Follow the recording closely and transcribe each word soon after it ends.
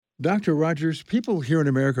Dr. Rogers, people here in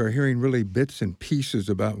America are hearing really bits and pieces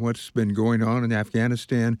about what's been going on in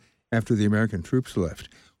Afghanistan after the American troops left.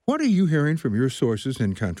 What are you hearing from your sources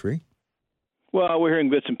in country? Well, we're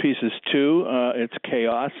hearing bits and pieces too. It's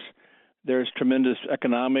chaos. There's tremendous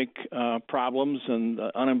economic problems and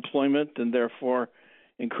unemployment, and therefore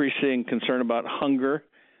increasing concern about hunger,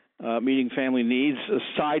 meeting family needs,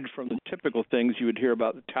 aside from the typical things you would hear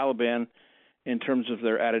about the Taliban in terms of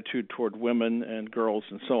their attitude toward women and girls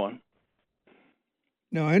and so on.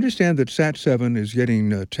 Now, I understand that SAT-7 is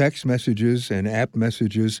getting text messages and app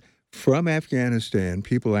messages from Afghanistan,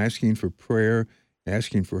 people asking for prayer,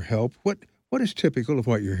 asking for help. What is typical of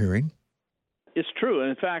what you're hearing? It's true.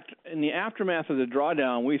 In fact, in the aftermath of the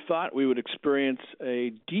drawdown, we thought we would experience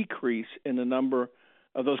a decrease in the number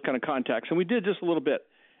of those kind of contacts. And we did just a little bit.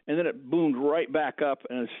 And then it boomed right back up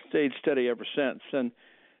and has stayed steady ever since. And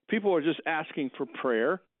people are just asking for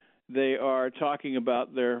prayer. They are talking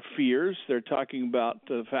about their fears. They're talking about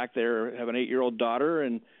the fact they have an 8-year-old daughter,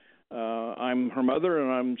 and I'm her mother,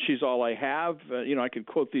 and she's all I have. I could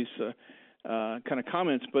quote these kind of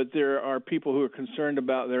comments, but there are people who are concerned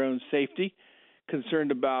about their own safety,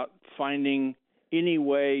 concerned about finding any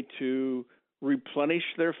way to replenish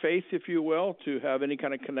their faith, if you will, to have any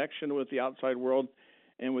kind of connection with the outside world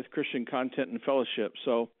and with Christian content and fellowship.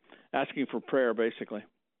 So asking for prayer, basically.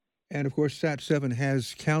 And, of course, SAT-7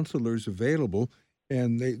 has counselors available,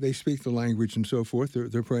 and they speak the language and so forth.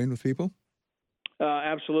 They're praying with people?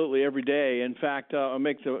 Absolutely, every day. In fact, I'll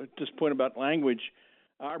make this point about language.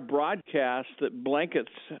 Our broadcast that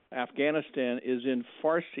blankets Afghanistan is in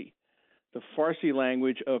Farsi, the Farsi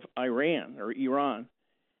language of Iran or Iran.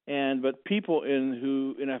 But people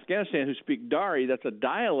in Afghanistan who speak Dari, that's a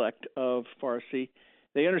dialect of Farsi,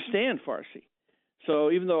 they understand Farsi.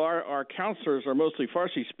 So even though our counselors are mostly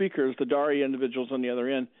Farsi speakers, the Dari individuals on the other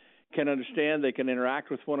end can understand, they can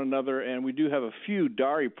interact with one another, and we do have a few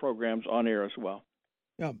Dari programs on air as well.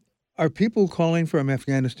 Now, are people calling from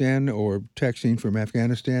Afghanistan or texting from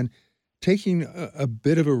Afghanistan taking a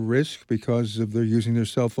bit of a risk because of they're using their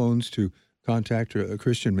cell phones to contact a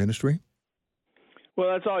Christian ministry?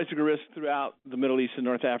 Well, that's always a risk throughout the Middle East and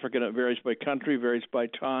North Africa, and it varies by country, varies by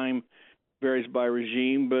time, varies by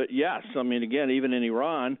regime. But yes, I mean, again, even in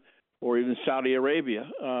Iran or even Saudi Arabia,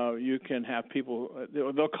 you can have people,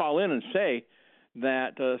 they'll call in and say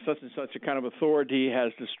that such and such a kind of authority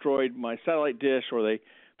has destroyed my satellite dish, or they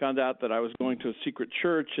found out that I was going to a secret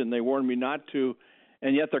church and they warned me not to,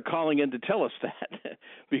 and yet they're calling in to tell us that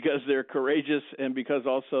because they're courageous and because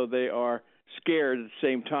also they are scared at the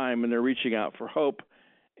same time, and they're reaching out for hope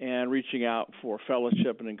and reaching out for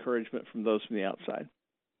fellowship and encouragement from those from the outside.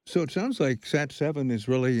 So it sounds like SAT-7 is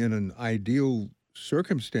really in an ideal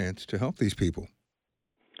circumstance to help these people.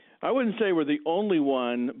 I wouldn't say we're the only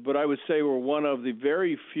one, but I would say we're one of the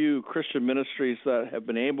very few Christian ministries that have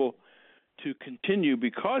been able to continue,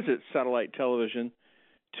 because it's satellite television,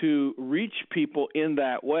 to reach people in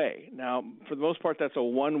that way. Now, for the most part, that's a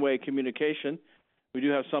one-way communication. We do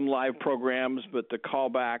have some live programs, but the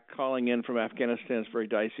calling in from Afghanistan is very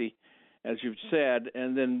dicey, as you've said.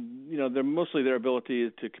 And then, mostly their ability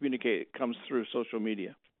to communicate comes through social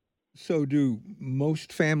media. So do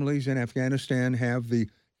most families in Afghanistan have the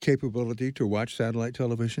capability to watch satellite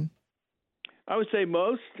television? I would say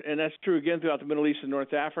most, and that's true again throughout the Middle East and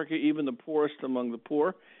North Africa, even the poorest among the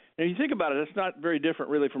poor. And if you think about it, it's not very different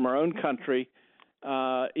really from our own country.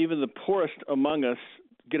 Even the poorest among us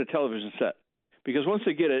get a television set, because once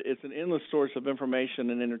they get it, it's an endless source of information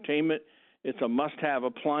and entertainment. It's a must-have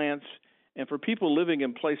appliance. And for people living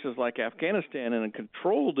in places like Afghanistan in a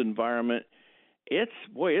controlled environment, it's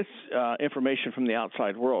information from the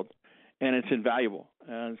outside world, and it's invaluable.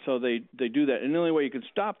 And so they do that. And the only way you can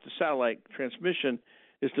stop the satellite transmission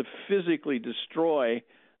is to physically destroy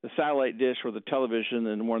the satellite dish or the television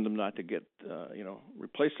and warn them not to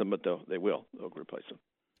replace them, but they'll replace them.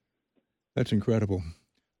 That's incredible.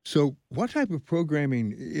 So what type of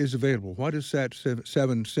programming is available? What is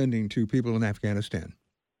SAT-7 sending to people in Afghanistan?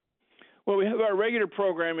 Well, we have our regular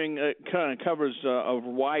programming kind of covers a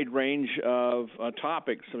wide range of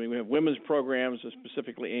topics. I mean, we have women's programs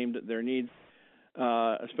specifically aimed at their needs,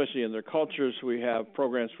 especially in their cultures. We have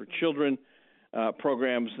programs for children,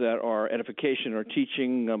 programs that are edification or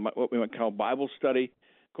teaching, what we might call Bible study.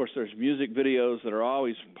 Of course, there's music videos that are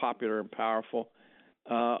always popular and powerful.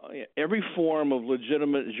 Every form of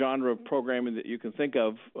legitimate genre of programming that you can think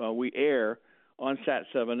of, we air on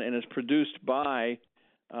SAT-7, and is produced by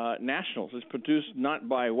nationals. It's produced not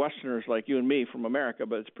by Westerners like you and me from America,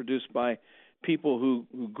 but it's produced by people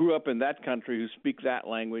who grew up in that country, who speak that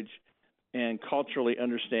language and culturally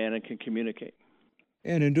understand and can communicate.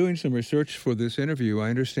 And in doing some research for this interview, I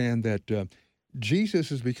understand that Jesus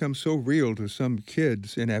has become so real to some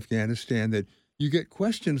kids in Afghanistan that you get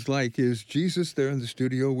questions like, is Jesus there in the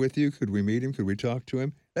studio with you? Could we meet him? Could we talk to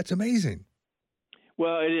him? That's amazing.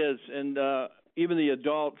 Well, it is, and even the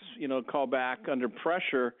adults, call back under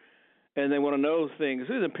pressure, and they want to know things.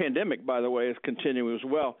 The pandemic, by the way, is continuing as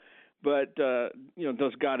well. But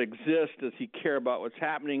does God exist? Does He care about what's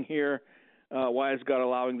happening here? Why is God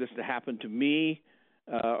allowing this to happen to me?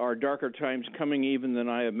 Are darker times coming even than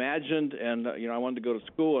I imagined? And I wanted to go to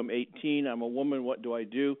school. I'm 18. I'm a woman. What do I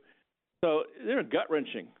do? So they're gut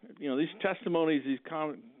wrenching. These testimonies, these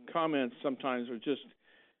comments sometimes are just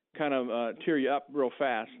kind of tear you up real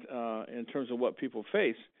fast in terms of what people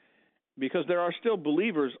face, because there are still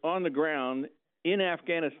believers on the ground in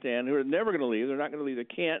Afghanistan who are never going to leave. They're not going to leave. They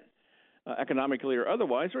can't economically or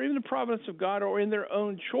otherwise, or even the providence of God, or in their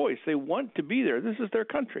own choice. They want to be there. This is their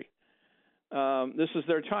country. This is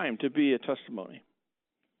their time to be a testimony.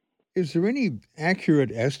 Is there any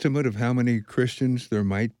accurate estimate of how many Christians there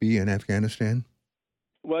might be in Afghanistan?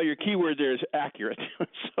 Well, your key word there is accurate.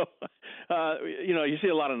 So, you see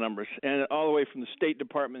a lot of numbers, and all the way from the State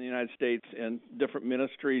Department of the United States and different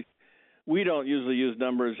ministries. We don't usually use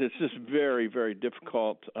numbers. It's just very, very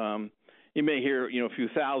difficult. You may hear, a few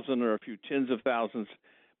thousand or a few tens of thousands,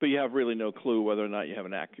 but you have really no clue whether or not you have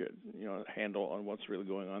an accurate, handle on what's really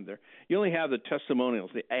going on there. You only have the testimonials,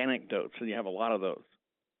 the anecdotes, and you have a lot of those.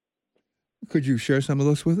 Could you share some of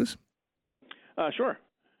those with us? Sure.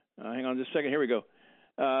 Hang on just a second. Here we go.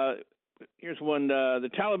 Here's one. The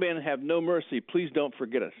Taliban have no mercy. Please don't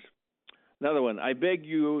forget us. Another one. I beg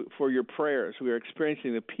you for your prayers. We are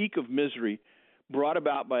experiencing the peak of misery brought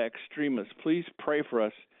about by extremists. Please pray for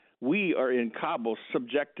us. We are in Kabul,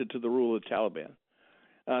 subjected to the rule of the Taliban.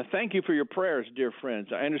 Thank you for your prayers, dear friends.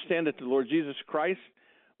 I understand that the Lord Jesus Christ,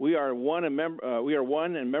 we are one and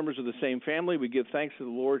members of the same family. We give thanks to the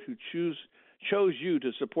Lord who chose you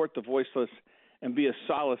to support the voiceless and be a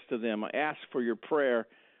solace to them. I ask for your prayer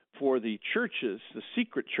for the churches, the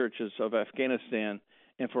secret churches of Afghanistan,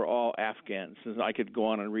 and for all Afghans. And I could go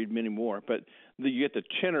on and read many more, but you get the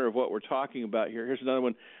tenor of what we're talking about here. Here's another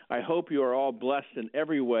one. I hope you are all blessed in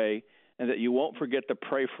every way and that you won't forget to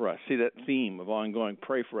pray for us. See that theme of ongoing,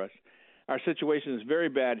 pray for us. Our situation is very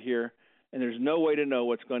bad here, and there's no way to know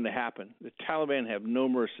what's going to happen. The Taliban have no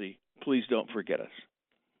mercy. Please don't forget us.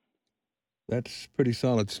 That's pretty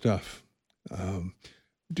solid stuff.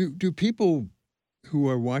 Do people who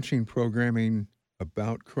are watching programming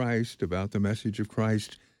about Christ, about the message of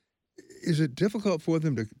Christ, is it difficult for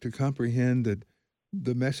them to comprehend that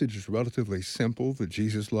the message is relatively simple, that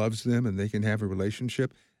Jesus loves them and they can have a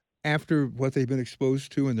relationship after what they've been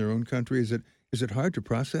exposed to in their own country? Is it hard to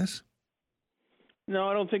process? No,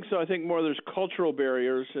 I don't think so. I think more there's cultural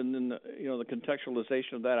barriers, and then the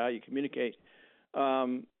contextualization of that, how you communicate.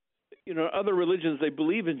 Other religions, they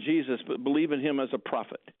believe in Jesus, but believe in him as a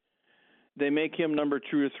prophet. They make him number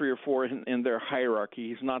 2 or 3 or 4 in their hierarchy.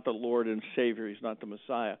 He's not the Lord and Savior. He's not the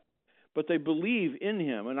Messiah. But they believe in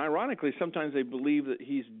him. And ironically, sometimes they believe that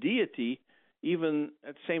he's deity, even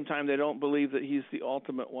at the same time they don't believe that he's the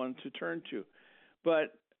ultimate one to turn to.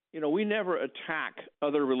 But, we never attack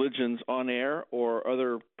other religions on air or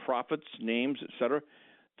other prophets, names, etc.,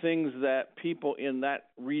 things that people in that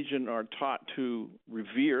region are taught to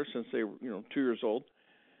revere since they were, 2 years old,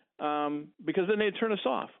 because then they turn us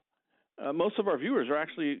off. Most of our viewers are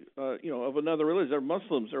actually, of another religion. They're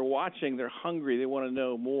Muslims. They're watching. They're hungry. They want to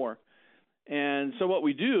know more. And so what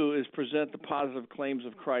we do is present the positive claims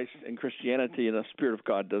of Christ and Christianity, and the Spirit of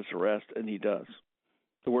God does the rest, and he does.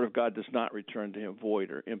 The Word of God does not return to him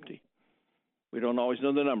void or empty. We don't always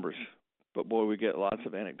know the numbers, but, boy, we get lots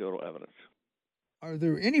of anecdotal evidence. Are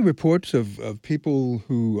there any reports of people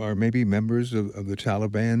who are maybe members of the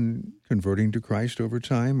Taliban converting to Christ over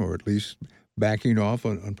time, or at least backing off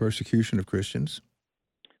on persecution of Christians?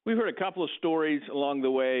 We've heard a couple of stories along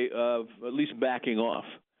the way of at least backing off,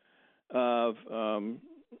 of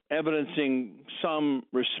evidencing some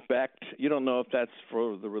respect. You don't know if that's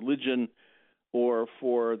for the religion or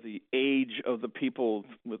for the age of the people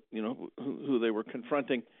with, who they were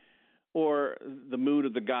confronting, or the mood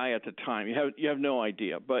of the guy at the time. You have no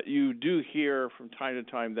idea, but you do hear from time to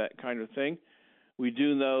time that kind of thing. We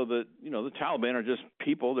do know that, the Taliban are just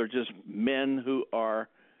people. They're just men who are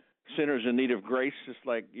sinners in need of grace, just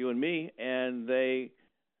like you and me, and they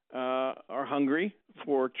are hungry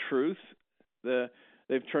for truth.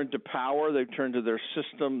 They've turned to power. They've turned to their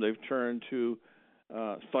system. They've turned to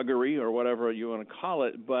thuggery or whatever you want to call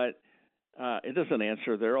it, but it doesn't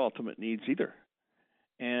answer their ultimate needs either.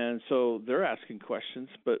 And so they're asking questions,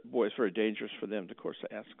 but, boy, it's very dangerous for them, of course,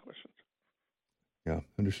 to ask questions. Yeah,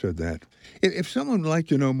 understood that. If someone would like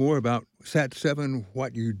to know more about Sat7,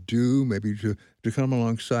 what you do, maybe to come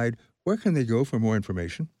alongside, where can they go for more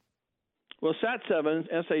information? Well, SAT7,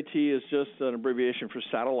 SAT is just an abbreviation for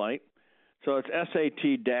satellite. So it's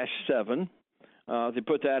SAT-7. If they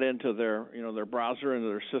put that into their browser, into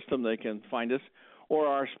their system, they can find us. Or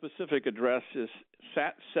our specific address is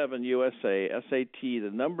SAT7 USA, SAT, the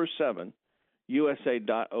number 7,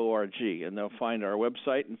 USA.org. And they'll find our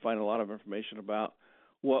website and find a lot of information about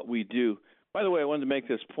what we do. By the way, I wanted to make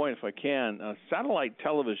this point, if I can. Satellite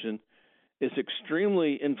television is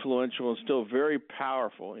extremely influential and still very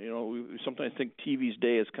powerful. We sometimes think TV's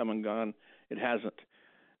day has come and gone. It hasn't.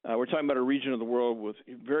 We're talking about a region of the world with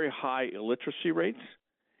very high illiteracy rates,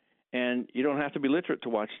 and you don't have to be literate to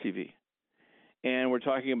watch TV. And we're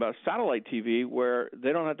talking about satellite TV where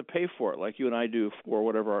they don't have to pay for it like you and I do for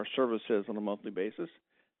whatever our service is on a monthly basis.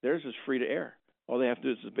 Theirs is free to air. All they have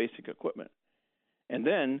to do is basic equipment. And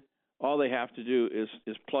then all they have to do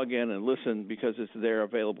is plug in and listen because it's there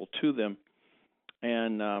available to them.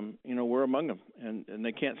 And, we're among them, and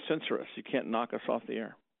they can't censor us. You can't knock us off the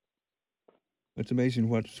air. It's amazing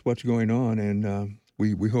what's going on, and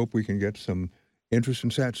we hope we can get some interest in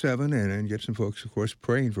Sat7 and get some folks, of course,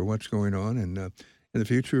 praying for what's going on in the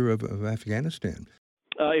future of Afghanistan.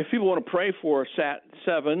 If people want to pray for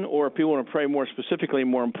Sat7, or if people want to pray more specifically,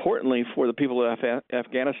 more importantly, for the people of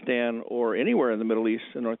Afghanistan or anywhere in the Middle East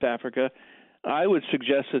and North Africa, I would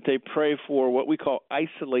suggest that they pray for what we call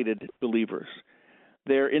isolated believers.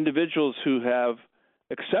 They're individuals who have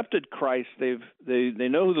accepted Christ. They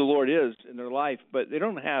know who the Lord is in their life, but they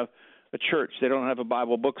don't have a church. They don't have a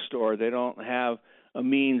Bible bookstore. They don't have a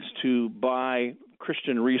means to buy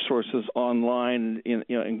Christian resources online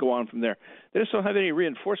and go on from there. They just don't have any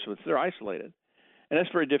reinforcements. They're isolated, and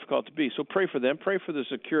that's very difficult to be. So pray for them. Pray for the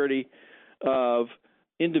security of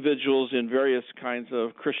individuals in various kinds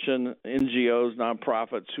of Christian NGOs,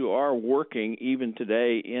 nonprofits who are working even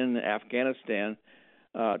today in Afghanistan,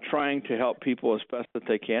 trying to help people as best that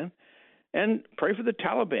they can. And pray for the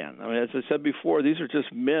Taliban. I mean, as I said before, these are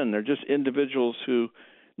just men. They're just individuals who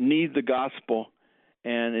need the gospel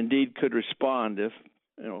and indeed could respond if,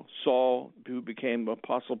 Saul, who became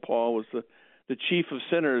Apostle Paul, was the chief of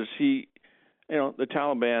sinners. The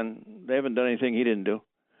Taliban, they haven't done anything he didn't do.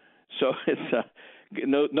 So it's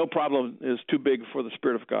no problem is too big for the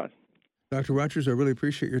Spirit of God. Dr. Rogers, I really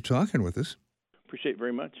appreciate your talking with us. Appreciate it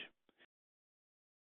very much.